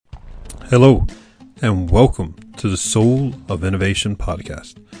Hello, and welcome to the Soul of Innovation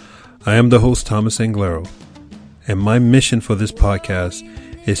podcast. I am the host, Thomas Anglero, and my mission for this podcast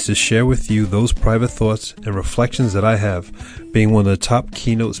is to share with you those private thoughts and reflections that I have, being one of the top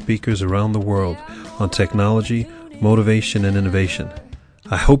keynote speakers around the world on technology, motivation, and innovation.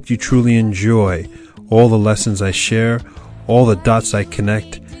 I hope you truly enjoy all the lessons I share, all the dots I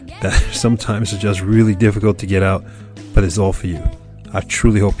connect that sometimes are just really difficult to get out, but it's all for you. I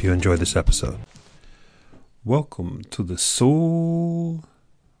truly hope you enjoy this episode. Welcome to the Soul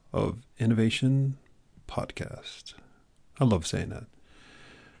of Innovation podcast. I love saying that.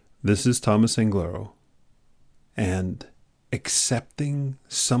 This is Thomas Anglero, and accepting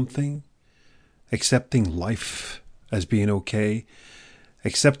something, accepting life as being okay,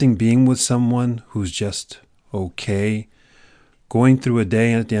 accepting being with someone who's just okay, going through a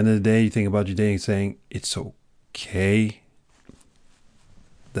day, and at the end of the day, you think about your day and saying, it's okay.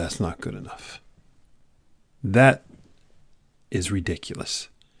 That's not good enough. That is ridiculous.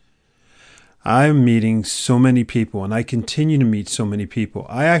 I'm meeting so many people, and I continue to meet so many people.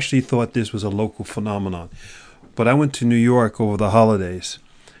 I actually thought this was a local phenomenon, but I went to New York over the holidays,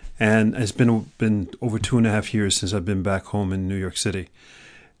 and it's been over 2.5 years since I've been back home in New York City.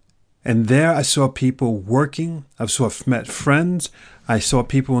 And there I saw people working. I've met friends. I saw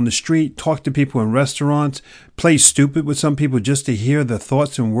people on the street, talk to people in restaurants, play stupid with some people just to hear their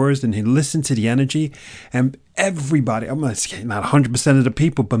thoughts and words and listen to the energy. And everybody, I'm not saying not 100% of the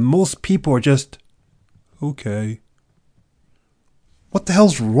people, but most people are just, okay. What the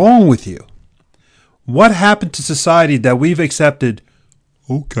hell's wrong with you? What happened to society that we've accepted,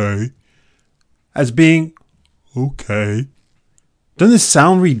 okay, as being okay? Doesn't this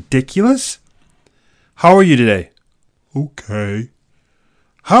sound ridiculous? How are you today? Okay.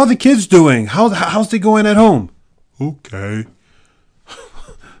 How are the kids doing? How's they going at home? Okay.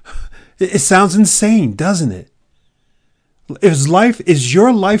 It sounds insane, doesn't it? Is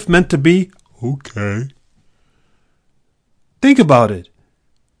your life meant to be okay? Think about it.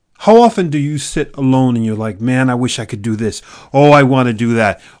 How often do you sit alone and you're like, man, I wish I could do this. Oh, I want to do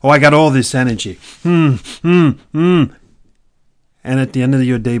that. Oh, I got all this energy. And at the end of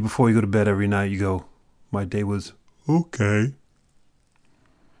your day, before you go to bed every night, you go, my day was okay.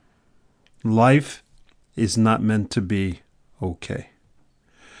 Life is not meant to be okay.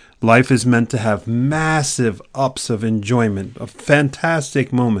 Life is meant to have massive ups of enjoyment, of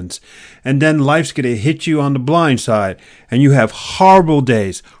fantastic moments. And then life's going to hit you on the blind side. And you have horrible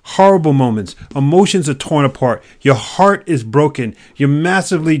days, horrible moments. Emotions are torn apart. Your heart is broken. You're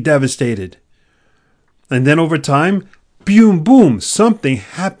massively devastated. And then over time, boom, something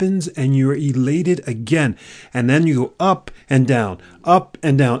happens and you're elated again. And then you go up and down, up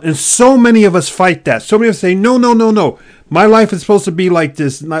and down. And so many of us fight that. So many of us say, no. My life is supposed to be like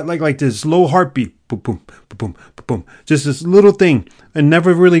this, not like this low heartbeat. Boom, boom, boom, boom, boom. Just this little thing and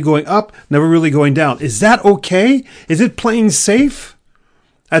never really going up, never really going down. Is that okay? Is it playing safe?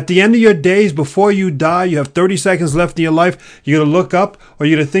 At the end of your days, before you die, you have 30 seconds left in your life. You're going to look up or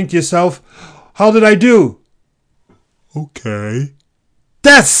you're going to think to yourself, how did I do? Okay.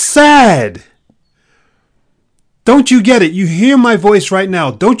 That's sad. Don't you get it? You hear my voice right now.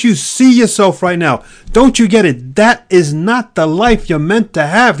 Don't you see yourself right now? Don't you get it? That is not the life you're meant to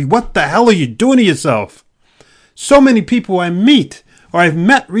have. What the hell are you doing to yourself? So many people I meet or I've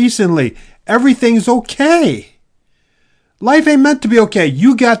met recently, everything's okay. Life ain't meant to be okay.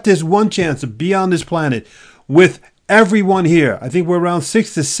 You got this one chance to be on this planet with everyone here. I think we're around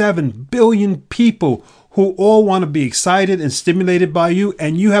 6 to 7 billion people who all want to be excited and stimulated by you,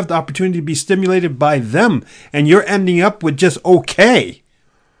 and you have the opportunity to be stimulated by them, and you're ending up with just okay.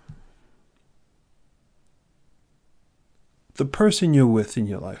 The person you're with in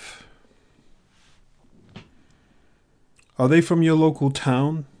your life, are they from your local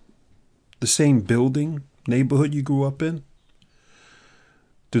town? The same building, neighborhood you grew up in?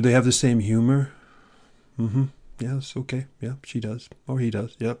 Do they have the same humor? Yes, okay. Yeah, she does. Or he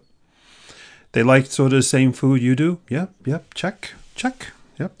does. Yep. They like sort of the same food you do? Yep, check.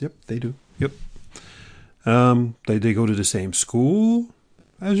 Yep, they do. Yep. They go to the same school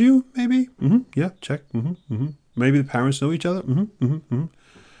as you, maybe? Yeah, check. Maybe the parents know each other?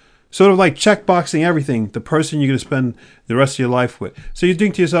 Sort of like checkboxing everything, the person you're going to spend the rest of your life with. So you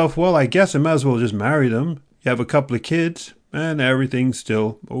think to yourself, well, I guess I might as well just marry them. You have a couple of kids, and everything's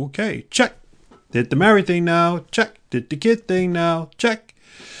still okay. Check. Did the married thing now? Check. Did the kid thing now? Check.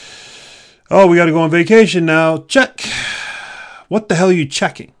 Oh, we got to go on vacation now. Check. What the hell are you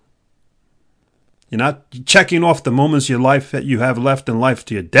checking? You're not checking off the moments of your life that you have left in life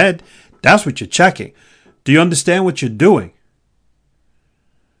till you're dead. That's what you're checking. Do you understand what you're doing?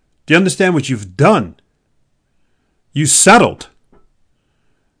 Do you understand what you've done? You settled.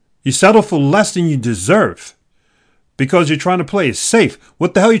 You settled for less than you deserve because you're trying to play it safe.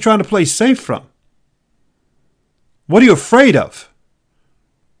 What the hell are you trying to play safe from? What are you afraid of?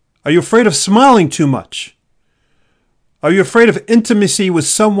 Are you afraid of smiling too much? Are you afraid of intimacy with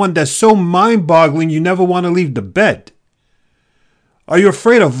someone that's so mind-boggling you never want to leave the bed? Are you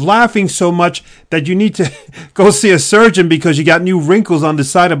afraid of laughing so much that you need to go see a surgeon because you got new wrinkles on the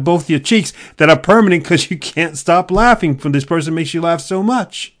side of both your cheeks that are permanent because you can't stop laughing when this person makes you laugh so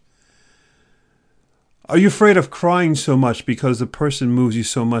much? Are you afraid of crying so much because the person moves you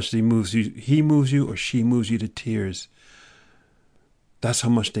so much that he moves you or she moves you to tears? That's how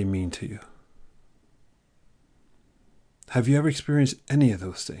much they mean to you. Have you ever experienced any of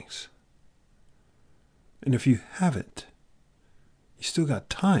those things? And if you haven't, you still got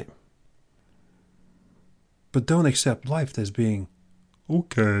time. But don't accept life as being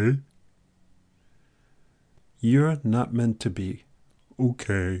okay. You're not meant to be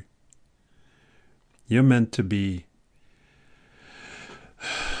okay. You're meant to be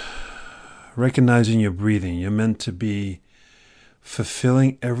recognizing your breathing. You're meant to be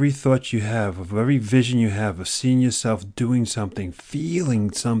fulfilling every thought you have, of every vision you have, of seeing yourself doing something, feeling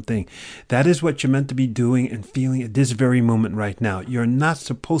something. That is what you're meant to be doing and feeling at this very moment right now. You're not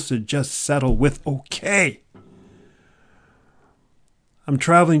supposed to just settle with okay. I'm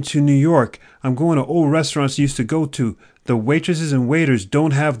traveling to New York. I'm going to old restaurants I used to go to. The waitresses and waiters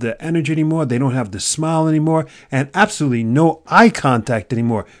don't have the energy anymore. They don't have the smile anymore. And absolutely no eye contact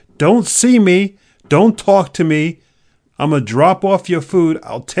anymore. Don't see me. Don't talk to me. I'm going to drop off your food.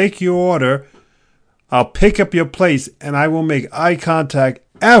 I'll take your order. I'll pick up your place. And I won't make eye contact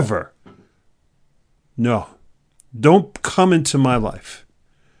ever. No. Don't come into my life.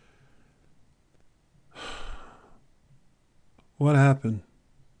 What happened?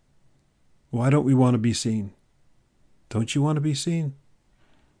 Why don't we want to be seen? Don't you want to be seen?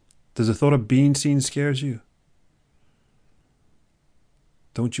 Does the thought of being seen scares you?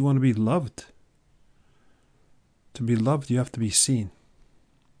 Don't you want to be loved? To be loved, you have to be seen.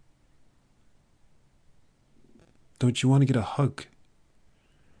 Don't you want to get a hug?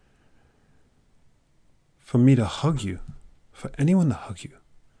 For me to hug you, for anyone to hug you,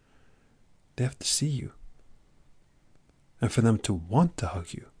 they have to see you. And for them to want to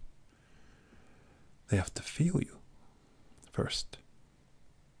hug you, they have to feel you first.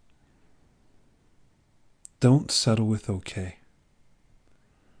 Don't settle with okay.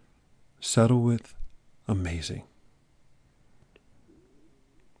 Settle with amazing.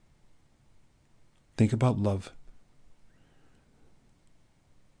 Think about love.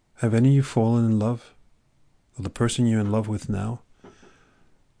 Have any of you fallen in love with the person you're in love with now?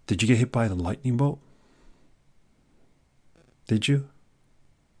 Did you get hit by the lightning bolt? Did you?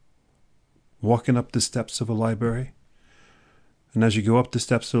 Walking up the steps of a library? And as you go up the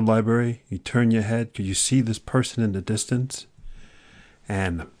steps of the library, you turn your head because you see this person in the distance.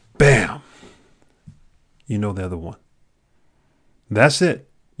 And bam! You know they're the one. That's it.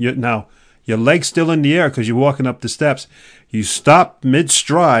 Now, your leg's still in the air because you're walking up the steps. You stop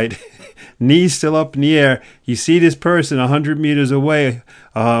mid-stride, knees still up in the air. You see this person 100 meters away,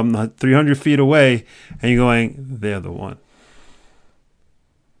 300 feet away, and you're going, they're the one.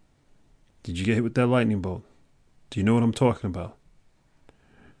 Did you get hit with that lightning bolt? Do you know what I'm talking about?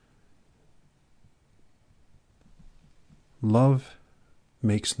 Love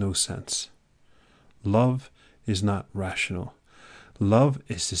makes no sense. Love is not rational. Love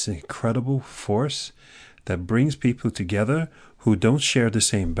is this incredible force that brings people together who don't share the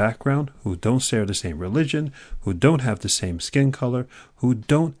same background, who don't share the same religion, who don't have the same skin color, who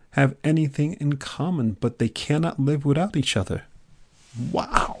don't have anything in common, but they cannot live without each other.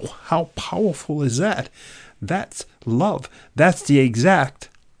 Wow, how powerful is that? That's love. That's the exact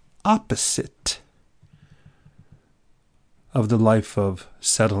opposite of the life of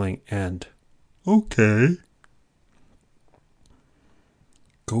settling and okay.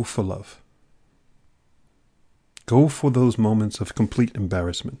 Go for love. Go for those moments of complete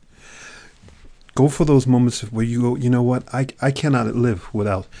embarrassment. Go for those moments where you go, you know what? I cannot live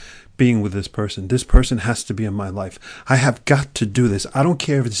without being with this person. This person has to be in my life. I have got to do this. I don't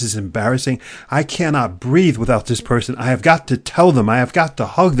care if this is embarrassing. I cannot breathe without this person. I have got to tell them. I have got to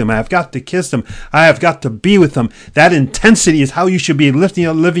hug them. I have got to kiss them. I have got to be with them. That intensity is how you should be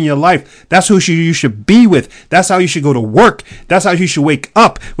living your life. That's who you should be with. That's how you should go to work. That's how you should wake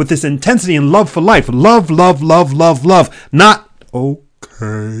up, with this intensity and love for life. Love, love, love, love, love. Not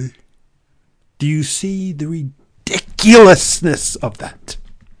okay. Do you see the ridiculousness of that?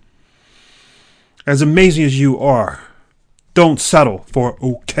 As amazing as you are, don't settle for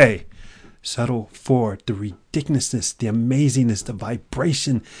okay. Settle for the ridiculousness, the amazingness, the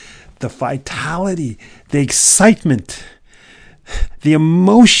vibration, the vitality, the excitement, the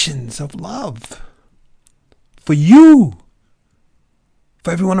emotions of love for you,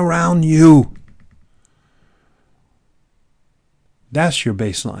 for everyone around you. That's your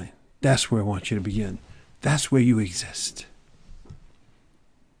baseline. That's where I want you to begin. That's where you exist.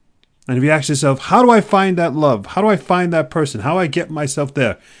 And if you ask yourself, how do I find that love? How do I find that person? How do I get myself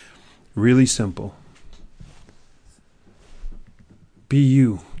there? Really simple. Be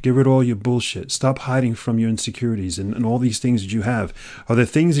you. Get rid of all your bullshit. Stop hiding from your insecurities and all these things that you have. Are there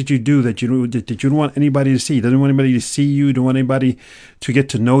things that you do that you don't want anybody to see? You don't want anybody to see you. Don't want anybody to get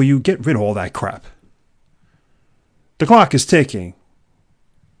to know you. Get rid of all that crap. The clock is ticking.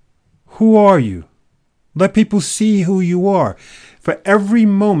 Who are you? Let people see who you are. For every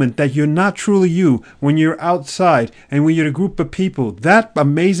moment that you're not truly you, when you're outside and when you're a group of people, that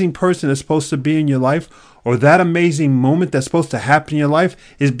amazing person that's supposed to be in your life, or that amazing moment that's supposed to happen in your life,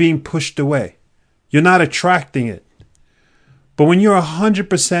 is being pushed away. You're not attracting it. But when you're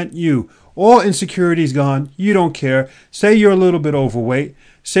 100% you, all insecurities gone, you don't care. Say you're a little bit overweight.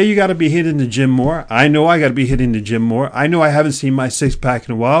 Say you got to be hitting the gym more. I know I got to be hitting the gym more. I know I haven't seen my six-pack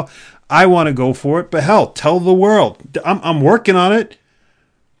in a while. I want to go for it, but hell, tell the world. I'm working on it.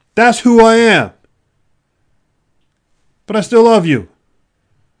 That's who I am. But I still love you.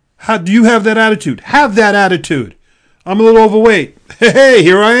 How do you have that attitude? Have that attitude. I'm a little overweight. Hey,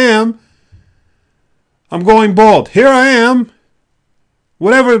 here I am. I'm going bald. Here I am.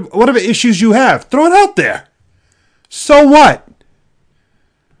 Whatever issues you have, throw it out there. So what?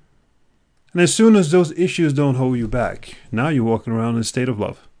 And as soon as those issues don't hold you back, now you're walking around in a state of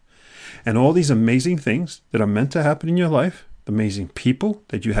love. And all these amazing things that are meant to happen in your life, amazing people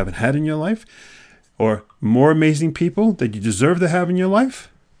that you haven't had in your life, or more amazing people that you deserve to have in your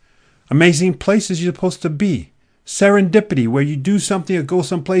life, amazing places you're supposed to be, serendipity, where you do something or go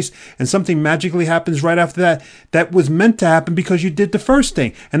someplace and something magically happens right after that, that was meant to happen because you did the first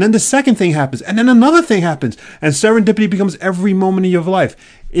thing. And then the second thing happens. And then another thing happens. And serendipity becomes every moment of your life.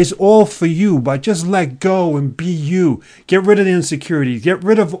 It's all for you, but just let go and be you. Get rid of the insecurities. Get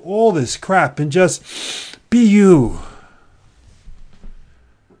rid of all this crap and just be you.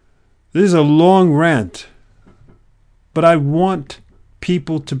 This is a long rant, but I want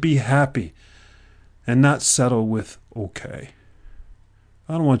people to be happy and not settle with okay.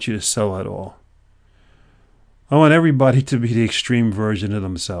 I don't want you to settle at all. I want everybody to be the extreme version of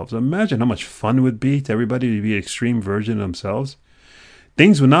themselves. Imagine how much fun it would be to everybody to be an extreme version of themselves.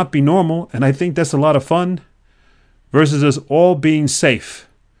 Things would not be normal, and I think that's a lot of fun, versus us all being safe.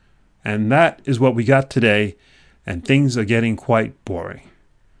 And that is what we got today, and things are getting quite boring.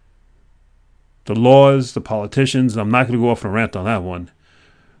 The laws, the politicians, I'm not going to go off on a rant on that one,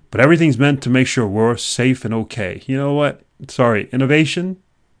 but everything's meant to make sure we're safe and okay. You know what? Sorry, innovation,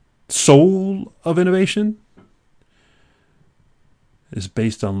 soul of innovation, is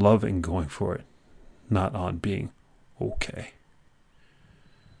based on love and going for it, not on being okay.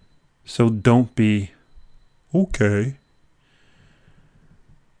 So don't be okay.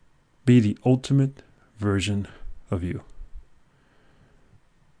 Be the ultimate version of you.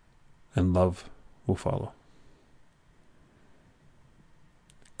 And love will follow.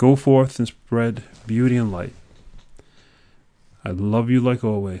 Go forth and spread beauty and light. I love you like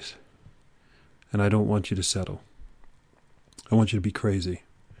always. And I don't want you to settle. I want you to be crazy.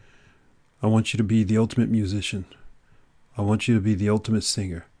 I want you to be the ultimate musician. I want you to be the ultimate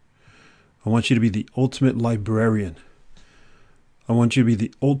singer. I want you to be the ultimate librarian. I want you to be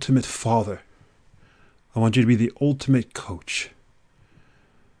the ultimate father. I want you to be the ultimate coach.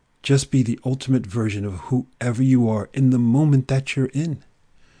 Just be the ultimate version of whoever you are in the moment that you're in.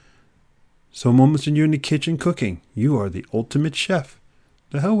 So moments when you're in the kitchen cooking, you are the ultimate chef.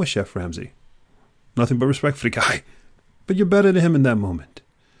 The hell with Chef Ramsay. Nothing but respect for the guy. But you're better than him in that moment.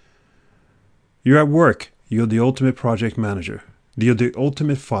 You're at work. You're the ultimate project manager. You're the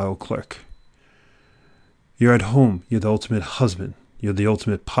ultimate file clerk. You're at home. You're the ultimate husband. You're the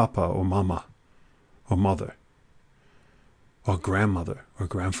ultimate papa or mama or mother or grandmother or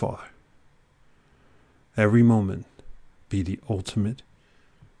grandfather. Every moment, be the ultimate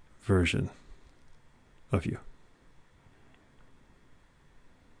version of you.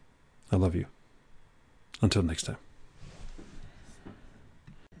 I love you. Until next time.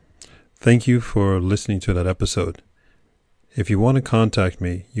 Thank you for listening to that episode. If you want to contact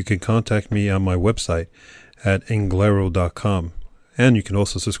me, you can contact me on my website at englero.com, and you can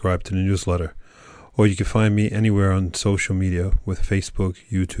also subscribe to the newsletter, or you can find me anywhere on social media with Facebook,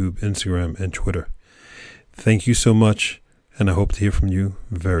 YouTube, Instagram, and Twitter. Thank you so much, and I hope to hear from you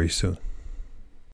very soon.